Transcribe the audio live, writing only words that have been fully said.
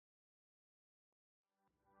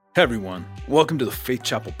Hey everyone, welcome to the Faith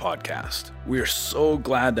Chapel podcast. We are so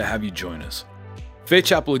glad to have you join us. Faith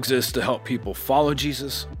Chapel exists to help people follow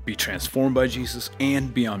Jesus, be transformed by Jesus,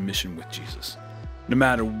 and be on mission with Jesus. No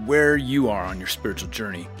matter where you are on your spiritual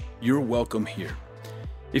journey, you're welcome here.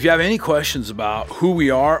 If you have any questions about who we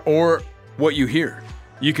are or what you hear,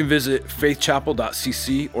 you can visit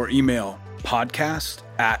faithchapel.cc or email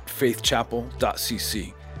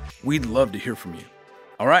podcast@faithchapel.cc. We'd love to hear from you.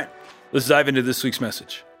 All right, let's dive into this week's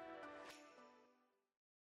message.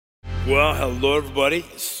 Well, hello, everybody.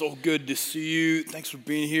 It's so good to see you. Thanks for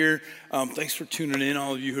being here. Thanks for tuning in,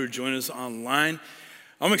 all of you who are joining us online.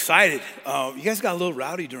 I'm excited. You guys got a little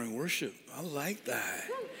rowdy during worship. I like that.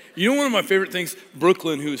 You know, one of my favorite things,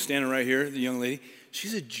 Brooklyn, who is standing right here, the young lady,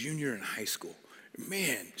 she's a junior in high school.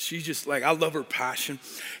 Man, she's just like, I love her passion.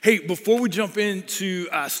 Hey, before we jump into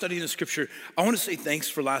studying the scripture, I want to say thanks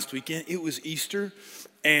for last weekend. It was Easter,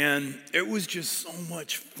 and it was just so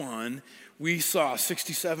much fun. We saw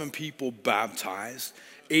 67 people baptized,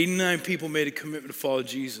 89 people made a commitment to follow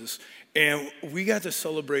Jesus, and we got to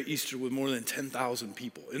celebrate Easter with more than 10,000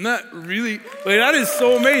 people. Isn't that really, that is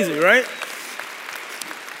so amazing, right?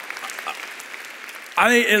 I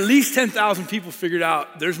think at least 10,000 people figured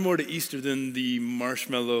out there's more to Easter than the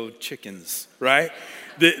marshmallow chickens, right?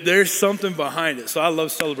 There's something behind it, so I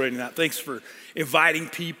love celebrating that. Thanks for inviting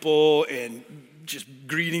people and just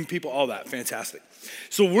greeting people, all that, fantastic.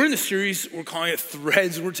 So we're in the series, we're calling it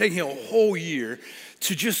Threads. We're taking a whole year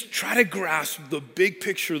to just try to grasp the big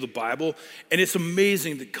picture of the Bible. And it's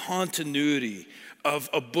amazing the continuity of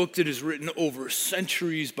a book that is written over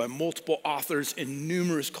centuries by multiple authors in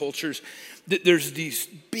numerous cultures. There's these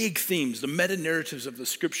big themes, the meta-narratives of the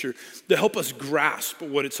scripture that help us grasp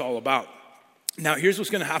what it's all about. Now, here's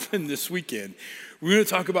what's going to happen this weekend. We're going to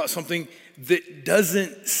talk about something that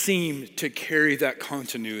doesn't seem to carry that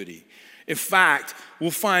continuity. In fact,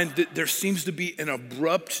 we'll find that there seems to be an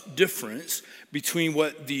abrupt difference between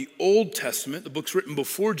what the Old Testament, the books written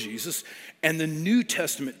before Jesus, and the New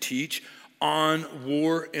Testament teach on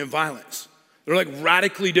war and violence. They're like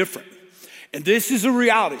radically different. And this is a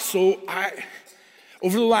reality. So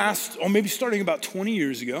over the last, or maybe starting about 20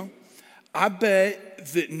 years ago, I bet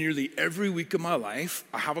that nearly every week of my life,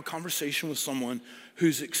 I have a conversation with someone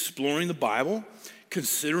who's exploring the Bible,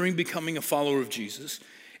 considering becoming a follower of Jesus,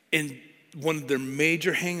 and one of their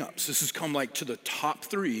major hangups, this has come like to the top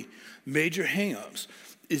 3 major hangups,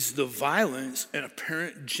 is the violence and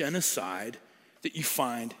apparent genocide that you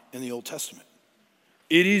find in the Old Testament.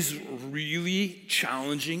 It is really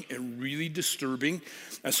challenging and really disturbing.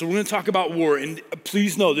 And so we're going to talk about war. And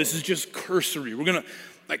please know, this is just cursory. We're going to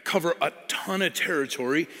cover a ton of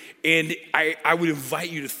territory. And I would invite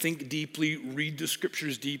you to think deeply, read the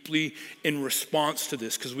scriptures deeply in response to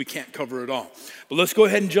this, because we can't cover it all. But let's go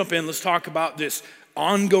ahead and jump in. Let's talk about this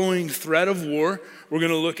ongoing threat of war. We're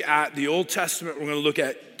going to look at the Old Testament. We're going to look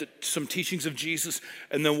at some teachings of Jesus,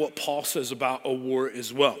 and then what Paul says about a war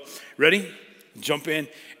as well. Ready? Jump in.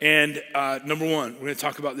 And number 1, we're going to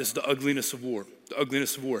talk about this, the ugliness of war. The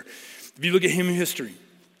ugliness of war. If you look at human history,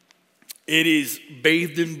 it is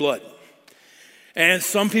bathed in blood. And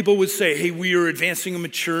some people would say, hey, we are advancing and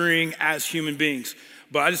maturing as human beings.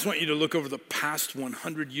 But I just want you to look over the past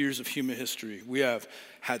 100 years of human history. We have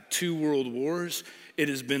had 2 world wars. It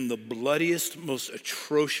has been the bloodiest, most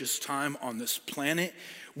atrocious time on this planet.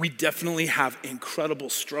 We definitely have incredible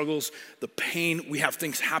struggles, the pain. We have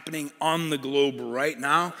things happening on the globe right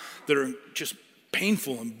now that are just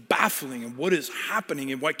painful and baffling. And what is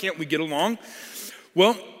happening and why can't we get along?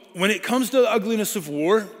 Well, when it comes to the ugliness of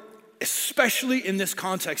war, especially in this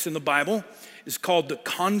context in the Bible, is called the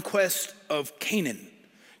conquest of Canaan.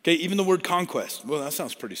 Okay, even the word conquest, well, that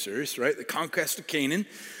sounds pretty serious, right? The conquest of Canaan.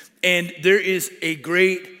 And there is a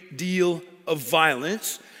great deal of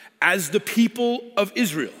violence as the people of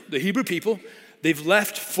Israel, the Hebrew people, they've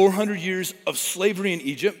left 400 years of slavery in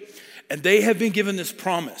Egypt, and they have been given this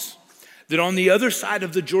promise that on the other side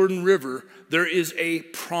of the Jordan River, there is a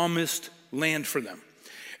promised land for them.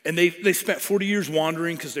 And they spent 40 years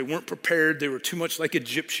wandering because they weren't prepared. They were too much like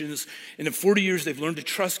Egyptians. And in 40 years, they've learned to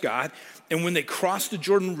trust God. And when they cross the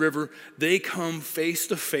Jordan River, they come face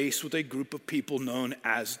to face with a group of people known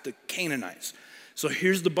as the Canaanites. So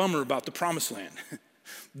here's the bummer about the promised land.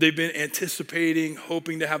 They've been anticipating,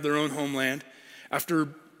 hoping to have their own homeland. After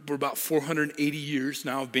we're about 480 years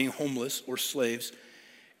now of being homeless or slaves.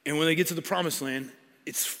 And when they get to the promised land,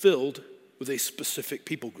 it's filled with a specific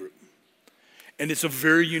people group. And it's a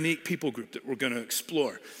very unique people group that we're going to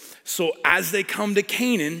explore. So as they come to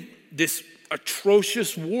Canaan, this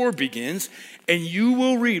atrocious war begins, and you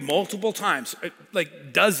will read multiple times,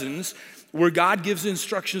 like dozens, where God gives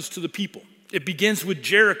instructions to the people. It begins with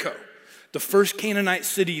Jericho, the first Canaanite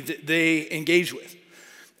city that they engage with.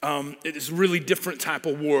 It is a really different type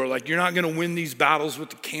of war. Like, you're not going to win these battles with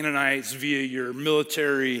the Canaanites via your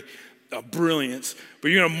military brilliance, but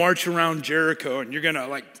you're going to march around Jericho and you're going to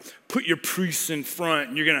like put your priests in front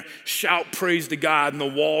and you're going to shout praise to God and the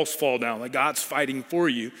walls fall down like God's fighting for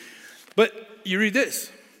you. But you read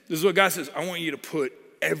this. This is what God says. I want you to put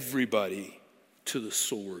everybody to the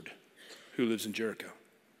sword who lives in Jericho.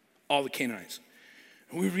 All the Canaanites.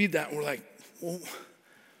 And we read that and we're like, well,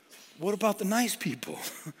 what about the nice people?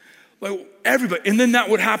 Like, everybody. And then that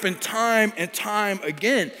would happen time and time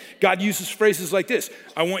again. God uses phrases like this.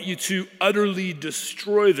 I want you to utterly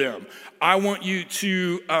destroy them. I want you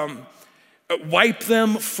to wipe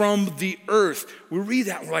them from the earth. We read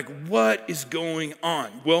that and we're like, what is going on?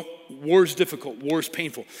 Well, war is difficult. War is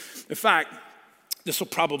painful. In fact, this will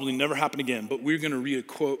probably never happen again, but we're going to read a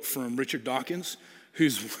quote from Richard Dawkins,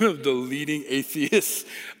 who's one of the leading atheists.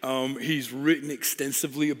 He's written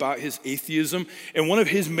extensively about his atheism. And one of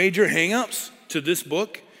his major hangups to this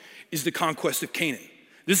book is the conquest of Canaan.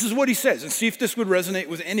 This is what he says, and see if this would resonate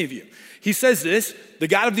with any of you. He says this: the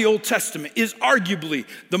God of the Old Testament is arguably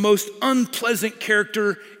the most unpleasant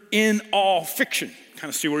character in all fiction. Kind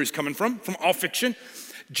of see where he's coming from all fiction.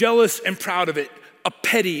 Jealous and proud of it. A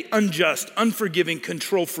petty, unjust, unforgiving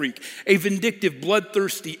control freak, a vindictive,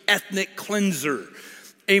 bloodthirsty ethnic cleanser,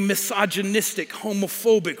 a misogynistic,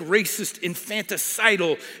 homophobic, racist,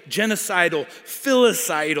 infanticidal, genocidal,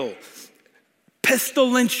 filicidal,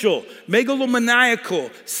 pestilential,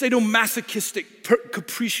 megalomaniacal, sadomasochistic,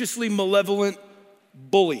 capriciously malevolent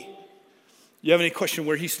bully. You have any question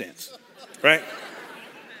where he stands, right?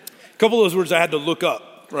 A couple of those words I had to look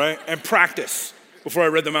up, right, and practice before I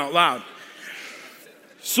read them out loud.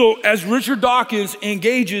 So as Richard Dawkins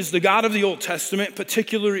engages the God of the Old Testament,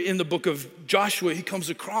 particularly in the book of Joshua, he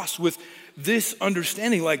comes across with this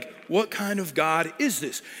understanding, like, what kind of God is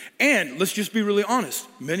this? And let's just be really honest.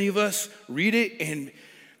 Many of us read it and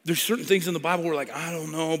there's certain things in the Bible where we're like, I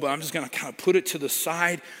don't know, but I'm just gonna kind of put it to the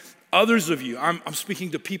side. Others of you, I'm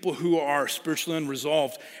speaking to people who are spiritually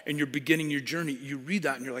unresolved and you're beginning your journey. You read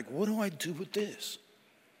that and you're like, what do I do with this?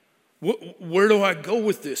 Where do I go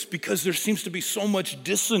with this? Because there seems to be so much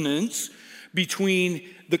dissonance between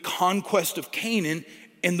the conquest of Canaan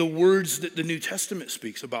and the words that the New Testament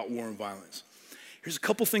speaks about war and violence. Here's a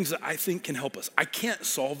couple things that I think can help us. I can't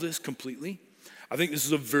solve this completely. I think this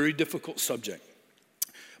is a very difficult subject.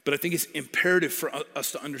 But I think it's imperative for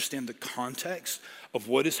us to understand the context of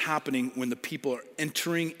what is happening when the people are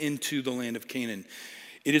entering into the land of Canaan.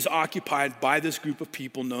 It is occupied by this group of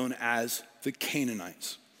people known as the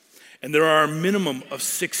Canaanites. And there are a minimum of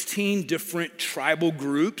 16 different tribal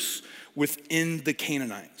groups within the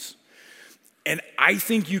Canaanites. And I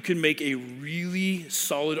think you can make a really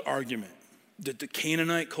solid argument that the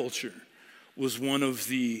Canaanite culture was one of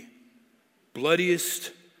the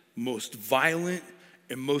bloodiest, most violent,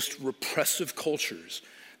 and most repressive cultures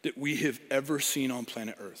that we have ever seen on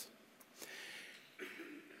planet Earth.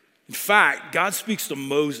 In fact, God speaks to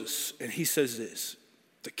Moses and he says this: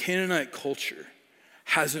 the Canaanite culture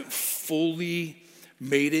hasn't fully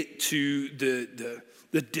made it to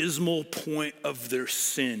the dismal point of their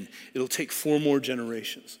sin. It'll take 4 more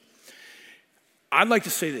generations. I'd like to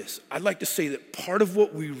say this. I'd like to say that part of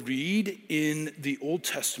what we read in the Old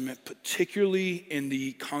Testament, particularly in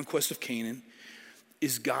the conquest of Canaan,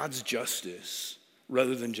 is God's justice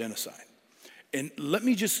rather than genocide. And let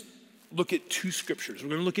me just look at 2 scriptures. We're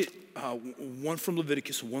going to look at one from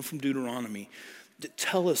Leviticus and one from Deuteronomy that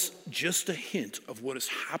tell us just a hint of what is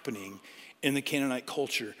happening in the Canaanite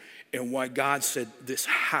culture and why God said this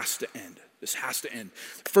has to end. This has to end.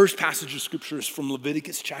 The first passage of scripture is from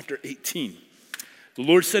Leviticus chapter 18. The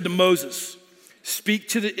Lord said to Moses, "Speak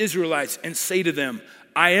to the Israelites and say to them,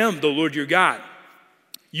 I am the Lord your God.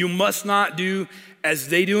 You must not do as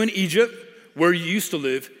they do in Egypt, where you used to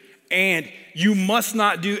live, and you must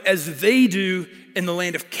not do as they do in the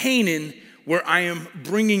land of Canaan, where I am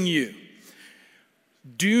bringing you.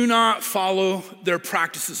 Do not follow their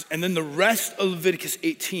practices." And then the rest of Leviticus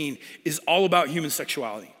 18 is all about human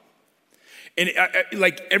sexuality. And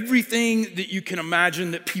like everything that you can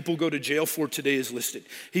imagine that people go to jail for today is listed.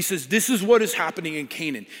 He says, this is what is happening in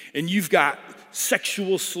Canaan. And you've got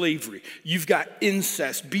sexual slavery. You've got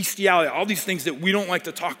incest, bestiality, all these things that we don't like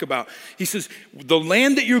to talk about. He says, the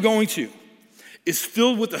land that you're going to is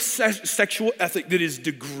filled with a sexual ethic that is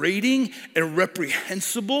degrading and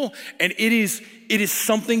reprehensible, and it is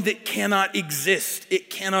something that cannot exist. It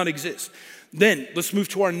cannot exist. Then let's move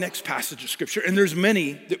to our next passage of scripture, and there's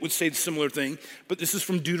many that would say the similar thing, but this is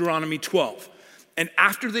from Deuteronomy 12. And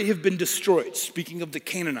after they have been destroyed, speaking of the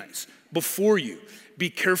Canaanites, before you, be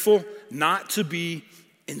careful not to be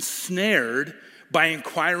ensnared by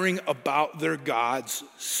inquiring about their gods,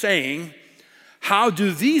 saying, how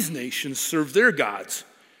do these nations serve their gods?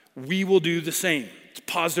 We will do the same. Let's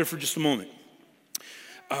pause there for just a moment.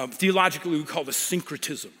 Theologically, we call this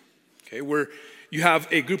syncretism, okay, where you have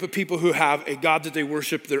a group of people who have a God that they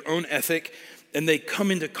worship, their own ethic, and they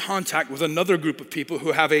come into contact with another group of people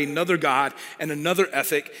who have another God and another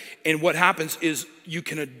ethic. And what happens is you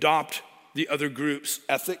can adopt the other group's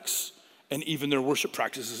ethics and even their worship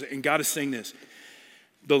practices. And God is saying this,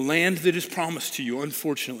 the land that is promised to you,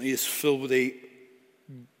 unfortunately, is filled with a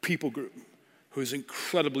people group who is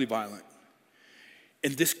incredibly violent.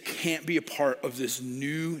 And this can't be a part of this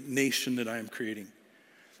new nation that I am creating.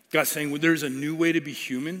 God's saying, well, there's a new way to be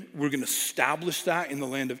human. We're going to establish that in the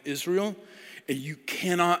land of Israel. And you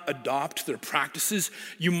cannot adopt their practices.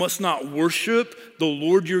 You must not worship the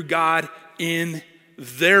Lord your God in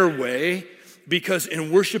their way, because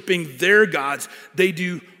in worshiping their gods, they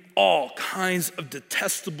do all kinds of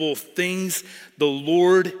detestable things the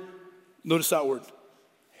Lord, notice that word,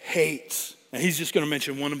 hates. And he's just going to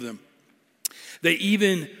mention one of them. They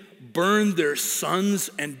even burn their sons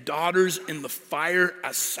and daughters in the fire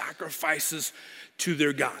as sacrifices to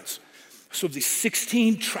their gods. So of these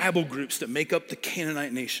 16 tribal groups that make up the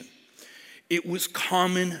Canaanite nation, it was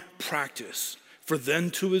common practice for them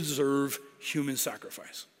to observe human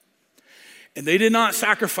sacrifice. And they did not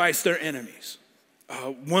sacrifice their enemies.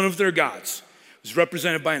 One of their gods was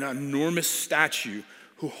represented by an enormous statue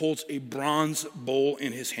who holds a bronze bowl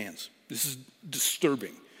in his hands. This is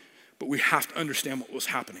disturbing, but we have to understand what was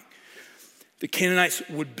happening. The Canaanites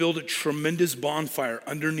would build a tremendous bonfire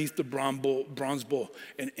underneath the bronze bowl.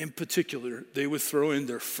 And in particular, they would throw in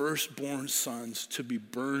their firstborn sons to be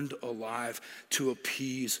burned alive to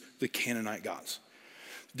appease the Canaanite gods.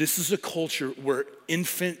 This is a culture where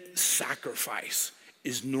infant sacrifice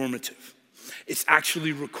is normative. It's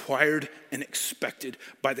actually required and expected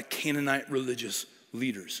by the Canaanite religious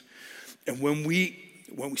leaders. And when we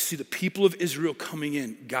see the people of Israel coming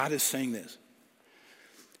in, God is saying this.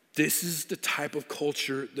 This is the type of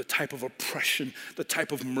culture, the type of oppression, the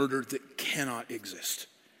type of murder that cannot exist.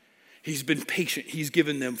 He's been patient. He's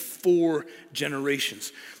given them 4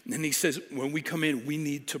 generations. And he says, when we come in, we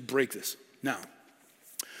need to break this. Now,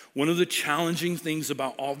 one of the challenging things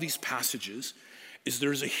about all these passages is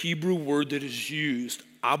there's a Hebrew word that is used,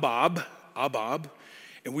 abab,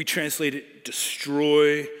 and we translate it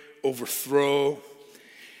destroy, overthrow.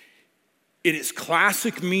 In its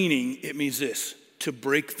classic meaning, it means this, to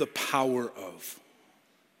break the power of.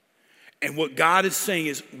 And what God is saying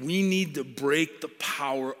is we need to break the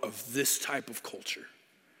power of this type of culture.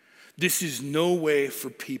 This is no way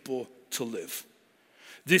for people to live.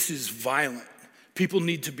 This is violent. People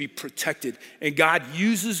need to be protected. And God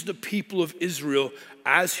uses the people of Israel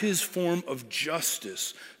as his form of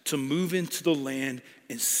justice to move into the land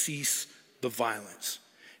and cease the violence.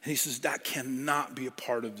 And he says that cannot be a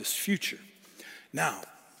part of this future. Now,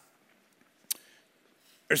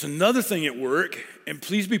 there's another thing at work, and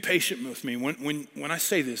please be patient with me. When I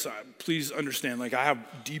say this, please understand, like I have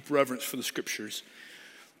deep reverence for the scriptures.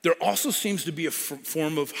 There also seems to be a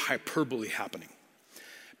form of hyperbole happening.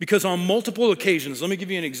 Because on multiple occasions, let me give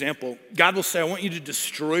you an example. God will say, I want you to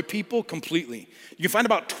destroy people completely. You can find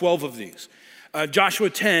about 12 of these. Joshua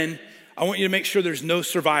 10, I want you to make sure there's no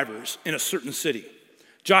survivors in a certain city.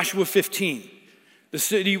 Joshua 15, the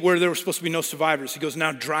city where there were supposed to be no survivors, he goes,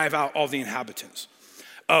 now drive out all the inhabitants.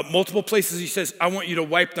 Multiple places he says, I want you to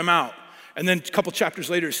wipe them out. And then a couple chapters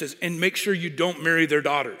later he says, and make sure you don't marry their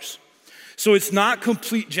daughters. So it's not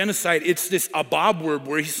complete genocide. It's this abab word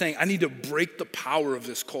where he's saying, I need to break the power of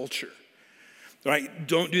this culture, right?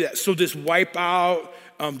 Don't do that. So this wipe out,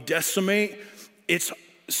 decimate, it's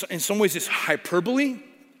in some ways it's hyperbole.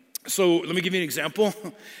 So let me give you an example.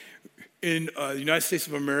 In the United States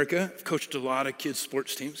of America, I've coached a lot of kids'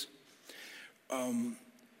 sports teams.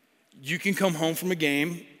 You can come home from a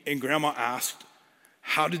game and grandma asked,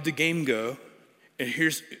 how did the game go? And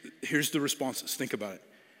here's the responses. Think about it.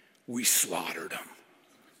 We slaughtered them.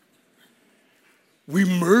 We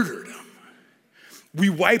murdered them. We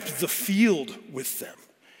wiped the field with them.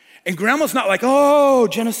 And grandma's not like, oh,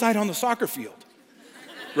 genocide on the soccer field,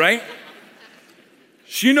 right?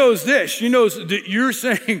 She knows this. She knows that you're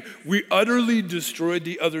saying we utterly destroyed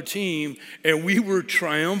the other team and we were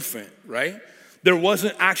triumphant, right? There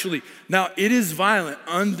wasn't actually. Now, it is violent,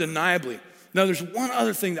 undeniably. Now, there's one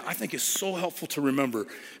other thing that I think is so helpful to remember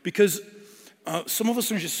because some of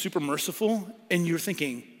us are just super merciful and you're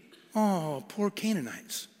thinking, oh, poor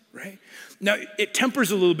Canaanites, right? Now, it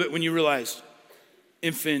tempers a little bit when you realize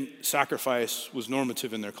infant sacrifice was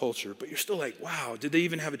normative in their culture, but you're still like, wow, did they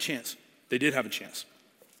even have a chance? They did have a chance.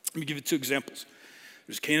 Let me give you 2 examples.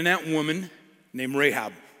 There's a Canaanite woman named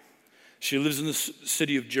Rahab. She lives in the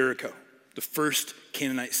city of Jericho, the first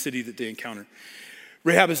Canaanite city that they encountered.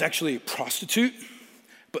 Rahab is actually a prostitute,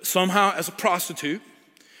 but somehow as a prostitute,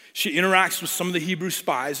 she interacts with some of the Hebrew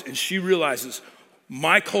spies and she realizes,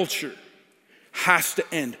 my culture has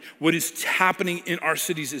to end. What is happening in our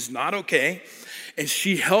cities is not okay. And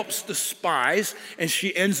she helps the spies and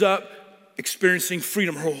she ends up experiencing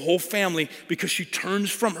freedom, her whole family, because she turns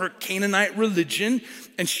from her Canaanite religion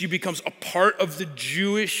and she becomes a part of the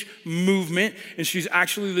Jewish movement, and she's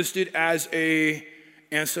actually listed as an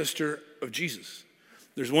ancestor of Jesus.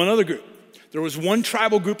 There's one other group. There was one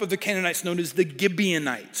tribal group of the Canaanites known as the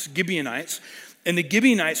Gibeonites. And the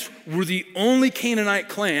Gibeonites were the only Canaanite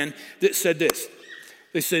clan that said this.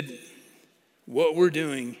 They said, what we're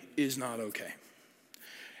doing is not okay.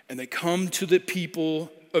 And they come to the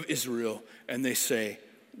people of Israel and they say,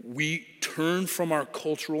 we turn from our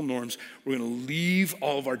cultural norms. We're going to leave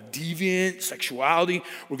all of our deviant sexuality.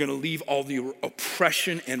 We're going to leave all the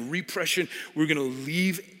oppression and repression. We're going to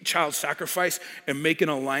leave child sacrifice and make an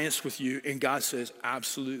alliance with you. And God says,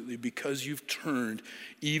 absolutely, because you've turned,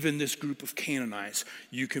 even this group of Canaanites,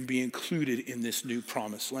 you can be included in this new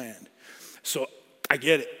promised land. So I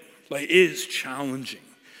get it. Like, it is challenging.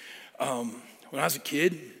 When I was a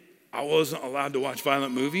kid, I wasn't allowed to watch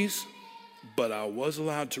violent movies, but I was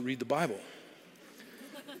allowed to read the Bible,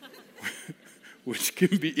 which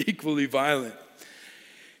can be equally violent.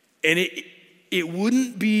 And it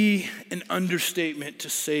wouldn't be an understatement to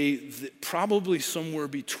say that probably somewhere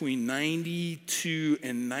between 92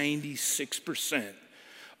 and 96%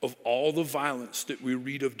 of all the violence that we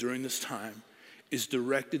read of during this time is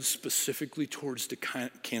directed specifically towards the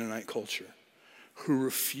Canaanite culture, who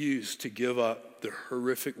refuse to give up their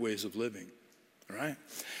horrific ways of living. All right?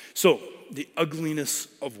 So, the ugliness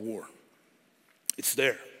of war. It's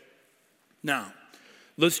there. Now,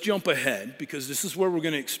 let's jump ahead because this is where we're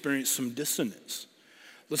going to experience some dissonance.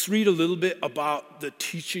 Let's read a little bit about the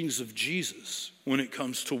teachings of Jesus when it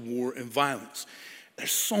comes to war and violence.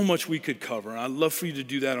 There's so much we could cover, and I'd love for you to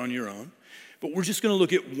do that on your own. But we're just going to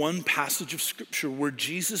look at one passage of Scripture where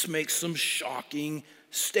Jesus makes some shocking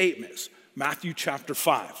statements. Matthew chapter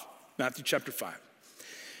 5. Matthew chapter 5.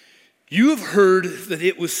 You have heard that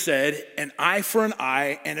it was said, an eye for an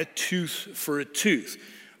eye and a tooth for a tooth.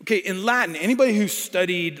 Okay, in Latin, anybody who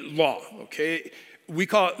studied law, okay, we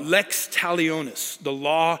call it lex talionis, the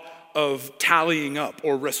law of tallying up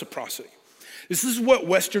or reciprocity. This is what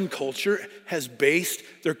Western culture has based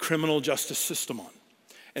their criminal justice system on.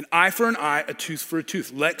 An eye for an eye, a tooth for a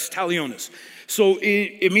tooth, lex talionis. So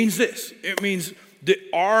it means this. It means that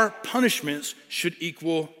our punishments should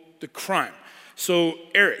equal the crime. So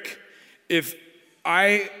Eric, if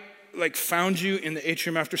I found you in the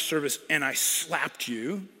atrium after service and I slapped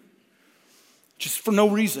you, just for no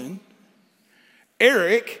reason,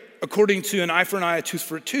 Eric, according to an eye for an eye, a tooth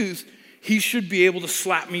for a tooth, he should be able to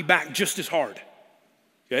slap me back just as hard,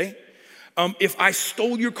 okay? If I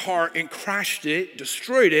stole your car and crashed it,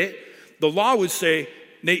 destroyed it, the law would say,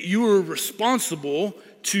 Nate, you were responsible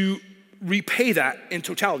to repay that in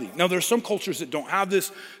totality. Now, there are some cultures that don't have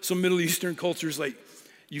this. Some Middle Eastern cultures, like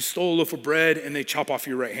you stole a loaf of bread and they chop off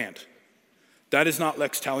your right hand. That is not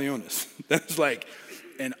lex talionis. That's like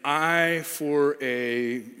an eye for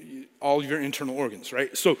all your internal organs,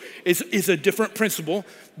 right? So it's a different principle,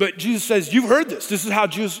 but Jesus says, you've heard this. This is how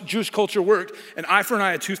Jewish culture worked, an eye for an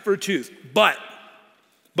eye, a tooth for a tooth. But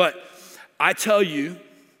I tell you,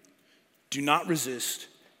 do not resist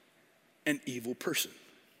an evil person.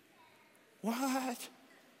 What?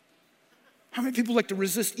 How many people like to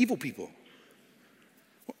resist evil people?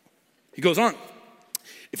 He goes on.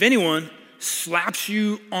 If anyone slaps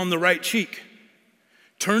you on the right cheek,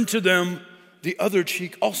 turn to them the other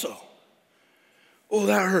cheek also. Oh,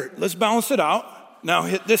 that hurt. Let's balance it out. Now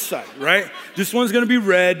hit this side, right? This one's going to be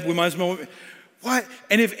red. We might as well. What?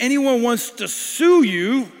 And if anyone wants to sue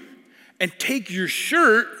you and take your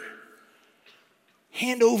shirt,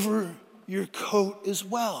 hand over your coat as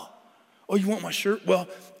well. Oh, you want my shirt? Well,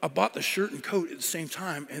 I bought the shirt and coat at the same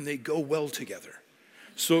time, and they go well together.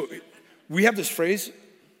 So we have this phrase,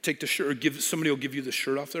 take the shirt, or somebody will give you the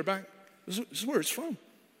shirt off their back. This is where it's from.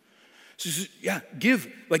 So give,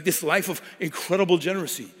 like this life of incredible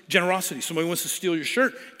generosity. Somebody wants to steal your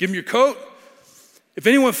shirt, give them your coat. If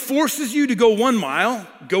anyone forces you to go 1 mile,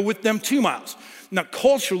 go with them 2 miles. Now,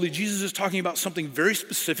 culturally, Jesus is talking about something very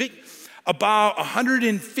specific. About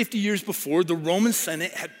 150 years before, the Roman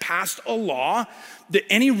Senate had passed a law that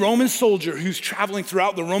any Roman soldier who's traveling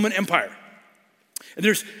throughout the Roman Empire, And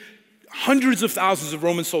there's hundreds of thousands of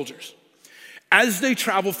Roman soldiers. As they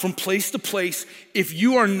travel from place to place, if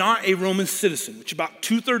you are not a Roman citizen, which about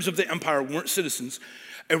 2/3 of the empire weren't citizens,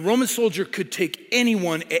 a Roman soldier could take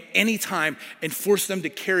anyone at any time and force them to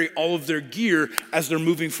carry all of their gear as they're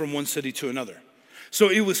moving from one city to another. So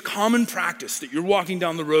it was common practice that you're walking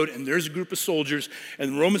down the road and there's a group of soldiers,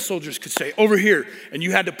 and the Roman soldiers could say, over here, and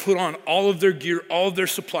you had to put on all of their gear, all of their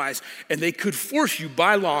supplies, and they could force you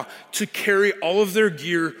by law to carry all of their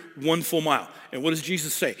gear 1 full mile. And what does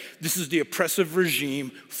Jesus say? This is the oppressive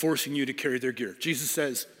regime forcing you to carry their gear. Jesus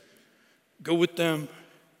says, go with them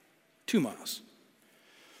 2 miles.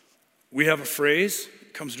 We have a phrase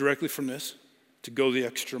that comes directly from this, to go the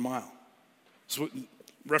extra mile. That's what I'm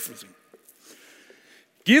referencing.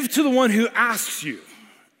 Give to the one who asks you,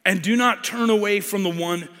 and do not turn away from the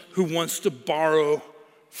one who wants to borrow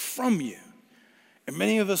from you. And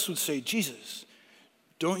many of us would say, Jesus,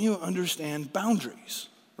 don't you understand boundaries,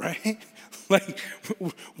 right? Like,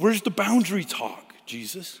 where's the boundary talk,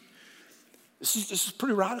 Jesus? This is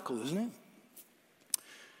pretty radical, isn't it?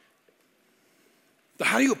 But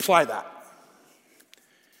how do you apply that?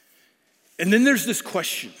 And then there's this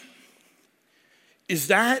question. Is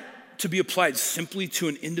that to be applied simply to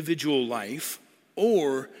an individual life,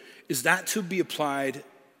 or is that to be applied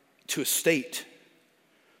to a state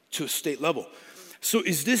level? So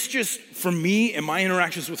is this just for me and my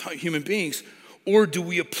interactions with human beings, or do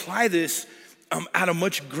we apply this at a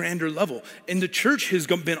much grander level? And the church has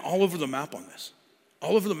been all over the map on this,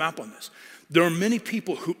 There are many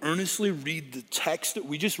people who earnestly read the text that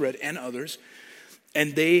we just read and others,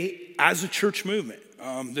 and they, as a church movement,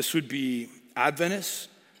 this would be Adventists,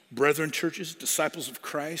 Brethren churches, Disciples of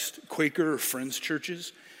Christ, Quaker or Friends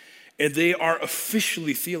churches, and they are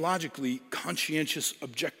officially, theologically, conscientious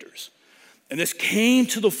objectors. And this came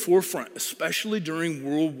to the forefront, especially during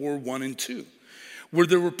World War I and II, where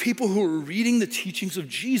there were people who were reading the teachings of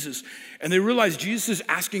Jesus, and they realized Jesus is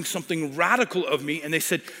asking something radical of me, and they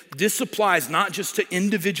said, this applies not just to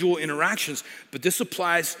individual interactions, but this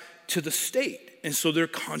applies to the state. And so they're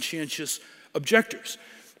conscientious objectors.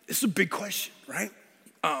 It's a big question, right?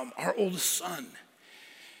 Our oldest son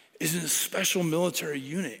is in a special military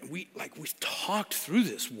unit. We've talked through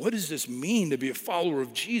this. What does this mean to be a follower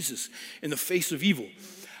of Jesus in the face of evil?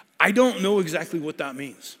 I don't know exactly what that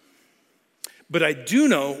means, but I do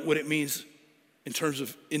know what it means in terms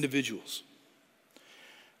of individuals.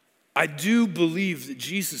 I do believe that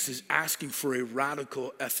Jesus is asking for a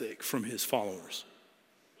radical ethic from his followers.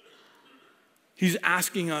 He's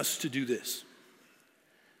asking us to do this.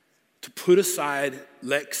 To put aside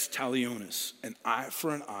lex talionis, an eye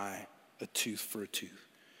for an eye, a tooth for a tooth.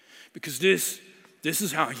 Because this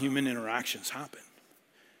is how human interactions happen.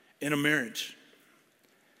 In a marriage,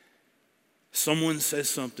 someone says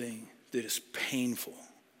something that is painful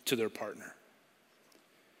to their partner.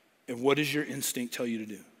 And what does your instinct tell you to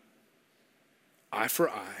do? Eye for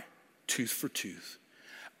eye, tooth for tooth.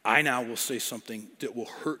 I now will say something that will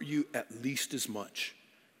hurt you at least as much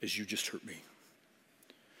as you just hurt me.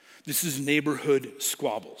 This is neighborhood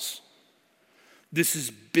squabbles. This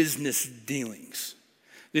is business dealings.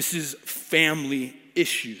 This is family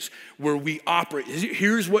issues where we operate.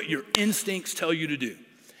 Here's what your instincts tell you to do.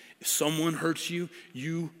 If someone hurts you,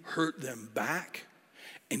 you hurt them back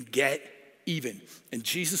and get even. And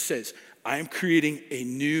Jesus says, I am creating a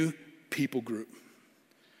new people group.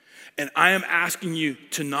 And I am asking you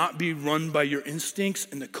to not be run by your instincts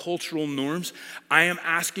and the cultural norms. I am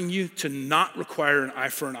asking you to not require an eye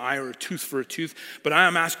for an eye or a tooth for a tooth, but I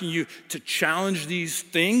am asking you to challenge these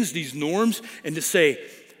things, these norms, and to say,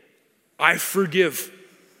 I forgive.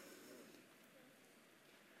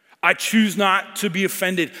 I choose not to be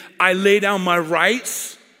offended. I lay down my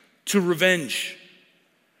rights to revenge.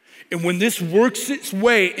 And when this works its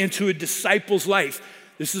way into a disciple's life,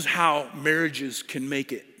 this is how marriages can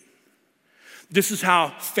make it. This is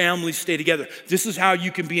how families stay together. This is how you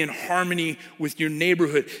can be in harmony with your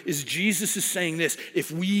neighborhood. Is Jesus is saying this, if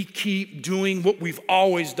we keep doing what we've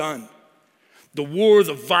always done, the war,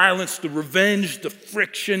 the violence, the revenge, the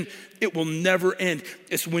friction, it will never end.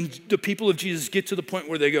 It's when the people of Jesus get to the point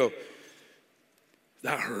where they go,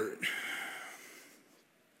 that hurt,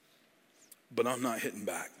 but I'm not hitting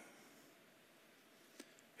back.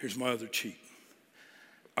 Here's my other cheek.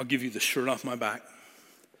 I'll give you the shirt off my back.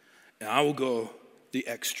 And I will go the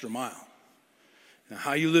extra mile. Now,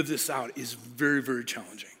 how you live this out is very, very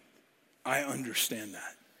challenging. I understand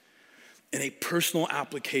that. In a personal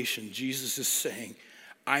application, Jesus is saying,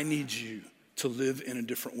 I need you to live in a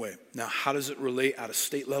different way. Now, how does it relate at a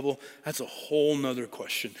state level? That's a whole nother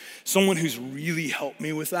question. Someone who's really helped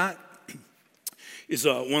me with that is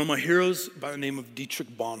one of my heroes by the name of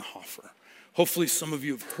Dietrich Bonhoeffer. Hopefully some of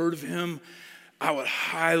you have heard of him. I would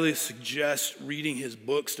highly suggest reading his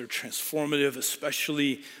books. They're transformative,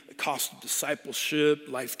 especially The Cost of Discipleship,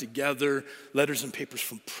 Life Together, Letters and Papers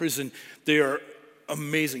from Prison. They are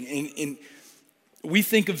amazing. And we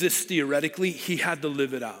think of this theoretically. He had to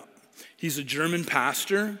live it out. He's a German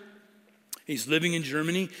pastor. He's living in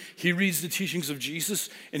Germany. He reads the teachings of Jesus,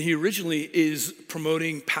 and he originally is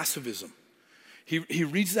promoting pacifism. He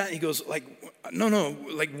reads that and he goes like, no,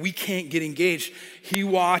 like we can't get engaged. He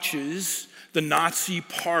watches the Nazi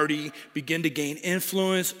party begin to gain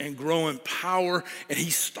influence and grow in power, and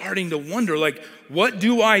he's starting to wonder, like, what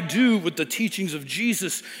do I do with the teachings of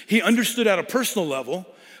Jesus? He understood at a personal level,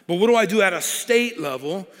 but what do I do at a state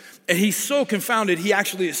level? And he's so confounded, he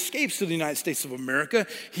actually escapes to the United States of America.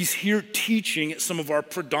 He's here teaching at some of our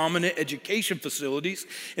predominant education facilities,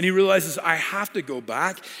 and he realizes, I have to go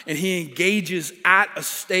back, and he engages at a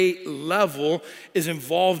state level, is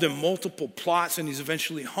involved in multiple plots, and he's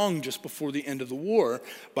eventually hung just before the end of the war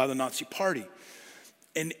by the Nazi party.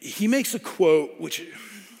 And he makes a quote, which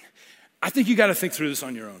I think you gotta think through this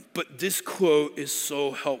on your own, but this quote is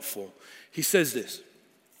so helpful. He says this: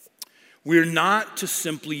 we're not to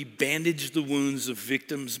simply bandage the wounds of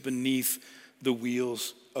victims beneath the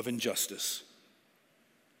wheels of injustice.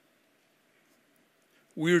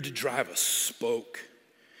 We're to drive a spoke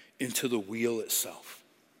into the wheel itself.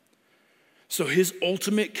 So his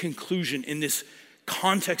ultimate conclusion in this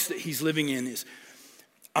context that he's living in is,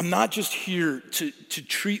 I'm not just here to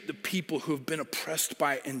treat the people who have been oppressed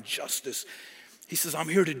by injustice. He says, I'm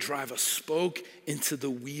here to drive a spoke into the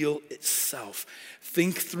wheel itself.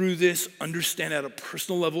 Think through this, understand at a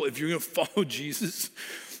personal level, if you're gonna follow Jesus,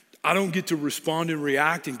 I don't get to respond and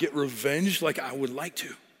react and get revenge like I would like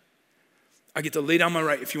to. I get to lay down my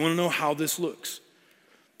right. If you wanna know how this looks,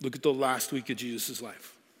 look at the last week of Jesus'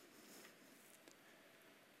 life,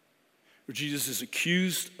 where Jesus is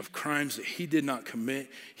accused of crimes that he did not commit.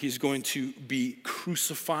 He's going to be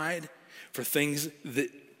crucified for things that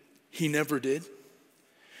he never did.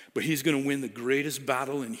 But he's going to win the greatest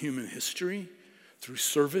battle in human history through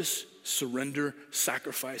service, surrender,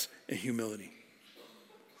 sacrifice, and humility.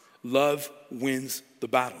 Love wins the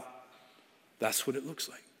battle. That's what it looks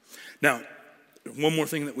like. Now, one more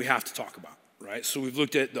thing that we have to talk about, right? So we've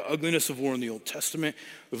looked at the ugliness of war in the Old Testament.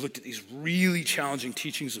 We've looked at these really challenging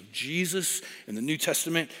teachings of Jesus in the New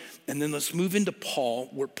Testament. And then let's move into Paul,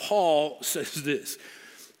 where Paul says this.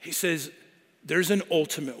 He says, there's an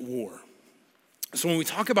ultimate war. So when we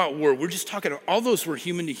talk about war, we're just talking about, all those were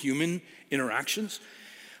human-to-human interactions.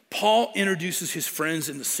 Paul introduces his friends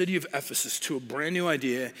in the city of Ephesus to a brand new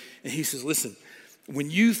idea, and he says, listen,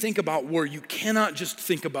 when you think about war, you cannot just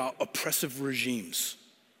think about oppressive regimes.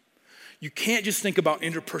 You can't just think about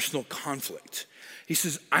interpersonal conflict. He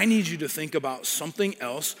says, I need you to think about something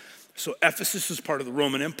else. So Ephesus is part of the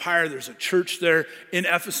Roman Empire. There's a church there. In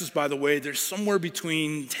Ephesus, by the way, there's somewhere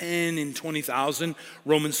between 10 and 20,000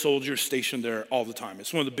 Roman soldiers stationed there all the time.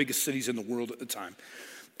 It's one of the biggest cities in the world at the time.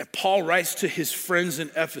 And Paul writes to his friends in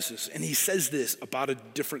Ephesus, and he says this about a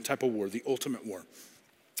different type of war, the ultimate war.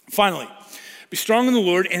 Finally, be strong in the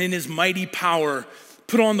Lord and in his mighty power.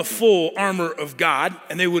 Put on the full armor of God.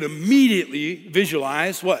 And they would immediately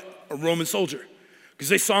visualize what? A Roman soldier. Because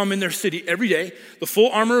they saw him in their city every day, the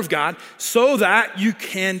full armor of God, so that you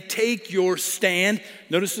can take your stand.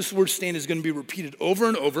 Notice this word stand is going to be repeated over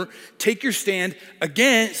and over. Take your stand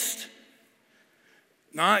against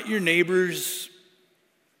not your neighbor's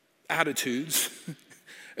attitudes.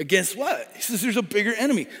 Against what? He says there's a bigger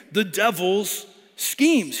enemy. The devil's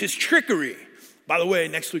schemes, his trickery. By the way,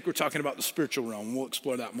 next week we're talking about the spiritual realm. We'll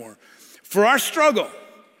explore that more. For our struggle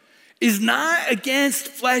is not against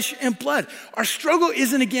flesh and blood. Our struggle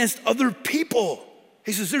isn't against other people.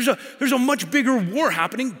 He says there's a much bigger war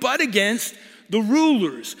happening, but against the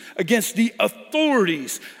rulers, against the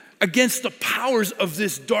authorities, against the powers of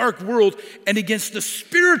this dark world, and against the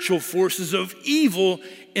spiritual forces of evil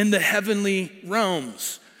in the heavenly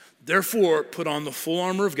realms. Therefore, put on the full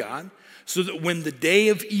armor of God, so that when the day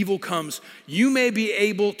of evil comes, you may be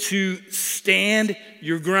able to stand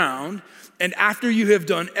your ground. And after you have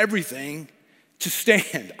done everything, to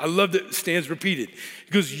stand. I love that it stands repeated.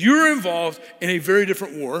 Because you're involved in a very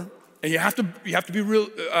different war, and you have to be real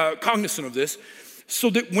cognizant of this, so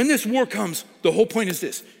that when this war comes, the whole point is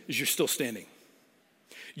this, is you're still standing.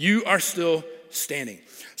 You are still standing.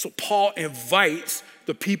 So Paul invites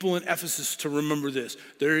the people in Ephesus to remember this.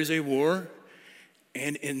 There is a war,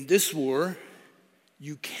 and in this war,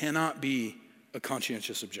 you cannot be a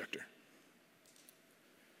conscientious objector.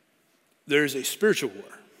 There is a spiritual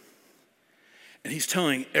war. And he's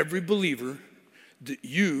telling every believer that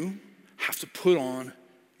you have to put on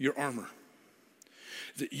your armor.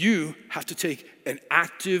 That you have to take an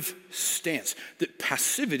active stance. That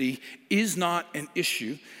passivity is not an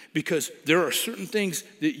issue because there are certain things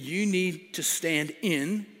that you need to stand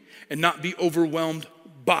in and not be overwhelmed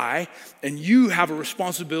by. And you have a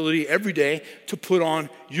responsibility every day to put on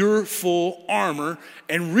your full armor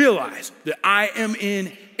and realize that I am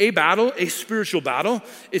in a battle, a spiritual battle.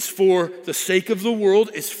 It's for the sake of the world.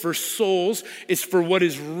 It's for souls. It's for what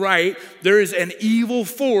is right. There is an evil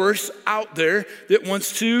force out there that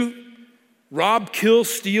wants to rob, kill,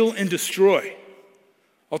 steal, and destroy.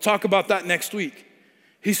 I'll talk about that next week.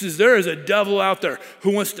 He says there is a devil out there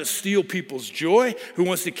who wants to steal people's joy, who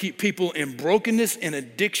wants to keep people in brokenness and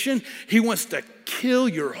addiction. He wants to kill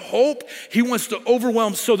your hope. He wants to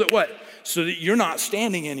overwhelm so that what? So that you're not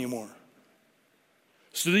standing anymore.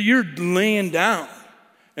 So that you're laying down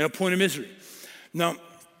in a point of misery. Now,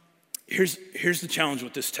 here's the challenge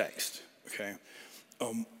with this text, okay?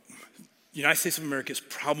 The United States of America is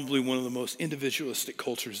probably one of the most individualistic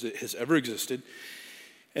cultures that has ever existed.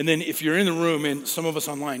 And then if you're in the room, and some of us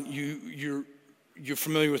online, you're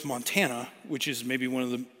familiar with Montana, which is maybe one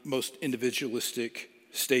of the most individualistic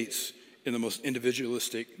states in the most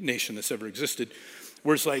individualistic nation that's ever existed,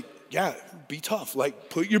 where it's like, yeah, be tough. Like,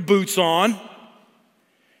 put your boots on,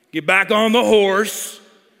 get back on the horse,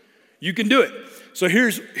 you can do it. So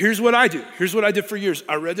here's what I do. Here's what I did for years.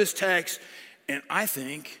 I read this text, and I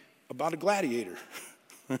think about a gladiator.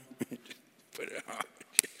 Put it on.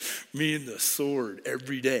 Me and the sword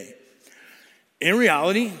every day. In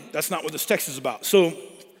reality, that's not what this text is about. So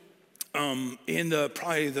in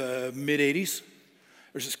probably the mid-'80s,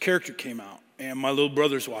 there's this character came out, and my little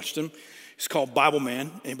brothers watched him. He's called Bible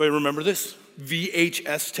Man. Anybody remember this?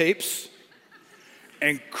 VHS tapes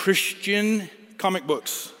and Christian comic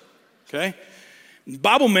books, okay?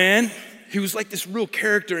 Bible Man, he was like this real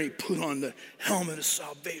character, and he put on the helmet of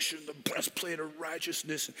salvation, the breastplate of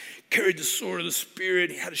righteousness, and carried the sword of the Spirit.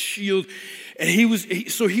 He had a shield, and he was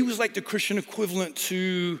like the Christian equivalent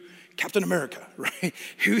to Captain America, right?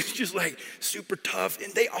 He was just like super tough,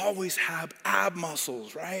 and they always have ab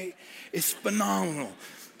muscles, right? It's phenomenal.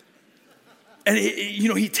 And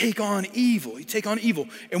he'd take on evil. He'd take on evil.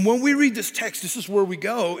 And when we read this text, this is where we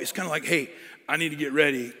go. It's kind of like, hey, I need to get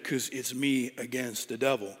ready because it's me against the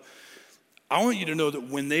devil. I want you to know that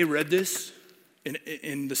when they read this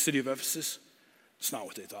in the city of Ephesus, it's not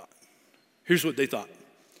what they thought. Here's what they thought.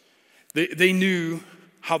 They knew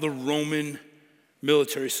how the Roman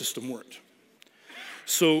military system worked.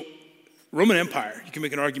 So Roman Empire, you can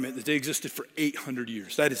make an argument that they existed for 800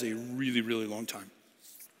 years. That is a really, really long time.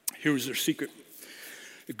 Here was their secret.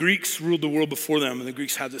 The Greeks ruled the world before them, and the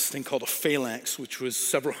Greeks had this thing called a phalanx, which was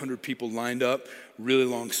several hundred people lined up, really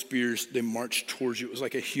long spears. They marched towards you. It was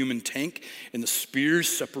like a human tank, and the spears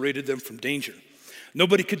separated them from danger.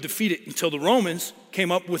 Nobody could defeat it until the Romans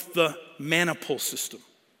came up with the maniple system,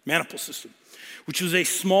 which was a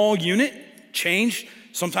small unit, changed,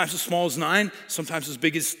 sometimes as small as 9, sometimes as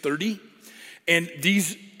big as 30. And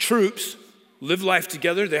these troops lived life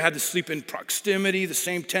together. They had to sleep in proximity, the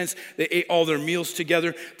same tents. They ate all their meals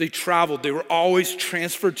together. They traveled. They were always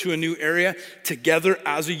transferred to a new area together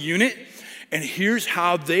as a unit. And here's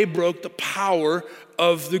how they broke the power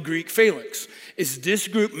of the Greek phalanx. Is this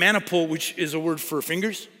group, maniple, which is a word for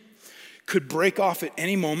fingers, could break off at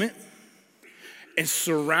any moment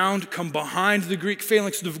and come behind the Greek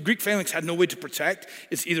phalanx. The Greek phalanx had no way to protect.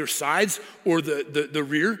 It's either sides or the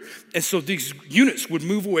rear. And so these units would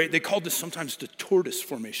move away. They called this sometimes the tortoise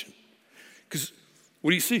formation. Because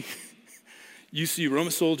what do you see? You see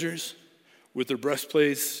Roman soldiers with their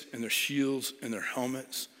breastplates and their shields and their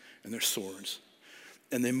helmets and their swords.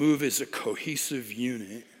 And they move as a cohesive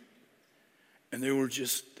unit. And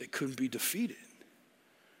they couldn't be defeated.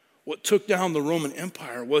 What took down the Roman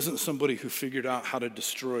Empire wasn't somebody who figured out how to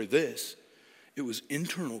destroy this. It was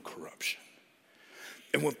internal corruption.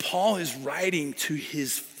 And when Paul is writing to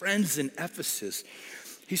his friends in Ephesus,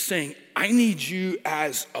 he's saying, I need you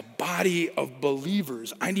as a body of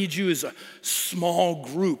believers. I need you as a small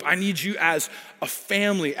group. I need you as a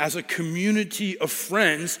family, as a community of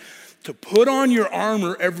friends to put on your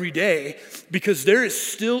armor every day because there is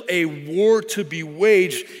still a war to be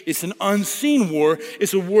waged. It's an unseen war.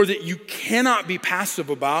 It's a war that you cannot be passive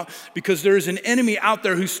about because there is an enemy out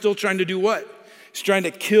there who's still trying to do what? He's trying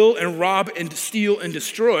to kill and rob and steal and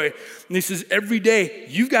destroy. And he says every day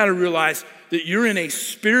you've got to realize that you're in a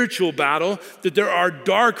spiritual battle, that there are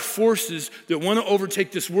dark forces that want to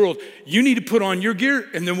overtake this world. You need to put on your gear,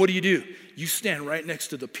 and then what do? You stand right next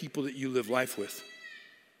to the people that you live life with.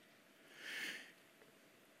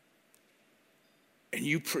 And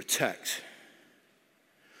you protect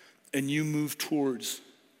and you move towards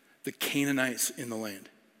the Canaanites in the land,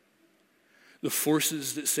 the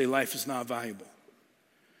forces that say life is not valuable.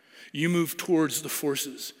 You move towards the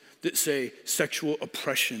forces that say sexual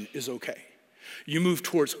oppression is okay. You move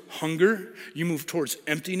towards hunger, you move towards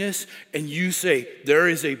emptiness, and you say there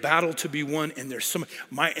is a battle to be won, and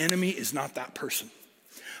my enemy is not that person.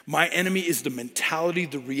 My enemy is the mentality,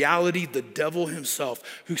 the reality, the devil himself,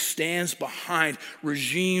 who stands behind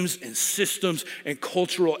regimes and systems and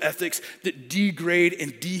cultural ethics that degrade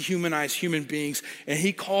and dehumanize human beings. And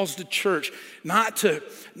he calls the church not to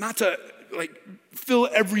fill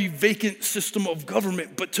every vacant system of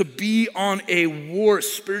government, but to be on a war,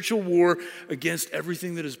 spiritual war against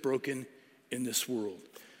everything that is broken in this world.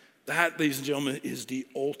 That, ladies and gentlemen, is the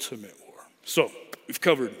ultimate war. So we've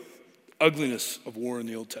covered ugliness of war in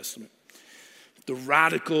the Old Testament, the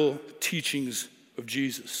radical teachings of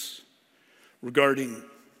Jesus regarding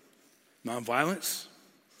nonviolence,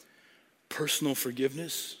 personal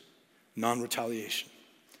forgiveness, non-retaliation.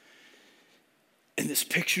 And this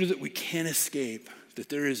picture that we can't escape, that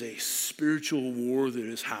there is a spiritual war that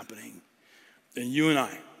is happening, and you and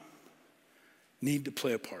I need to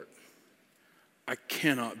play a part. I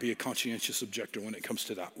cannot be a conscientious objector when it comes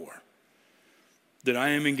to that war. That I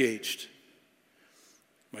am engaged.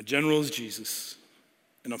 My general is Jesus,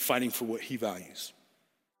 and I'm fighting for what he values.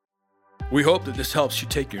 We hope that this helps you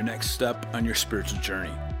take your next step on your spiritual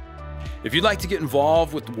journey. If you'd like to get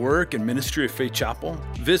involved with the work and ministry of Faith Chapel,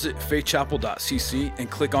 visit faithchapel.cc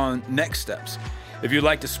and click on Next Steps. If you'd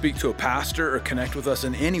like to speak to a pastor or connect with us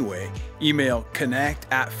in any way, email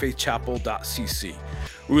connect@faithchapel.cc.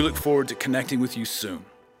 We look forward to connecting with you soon.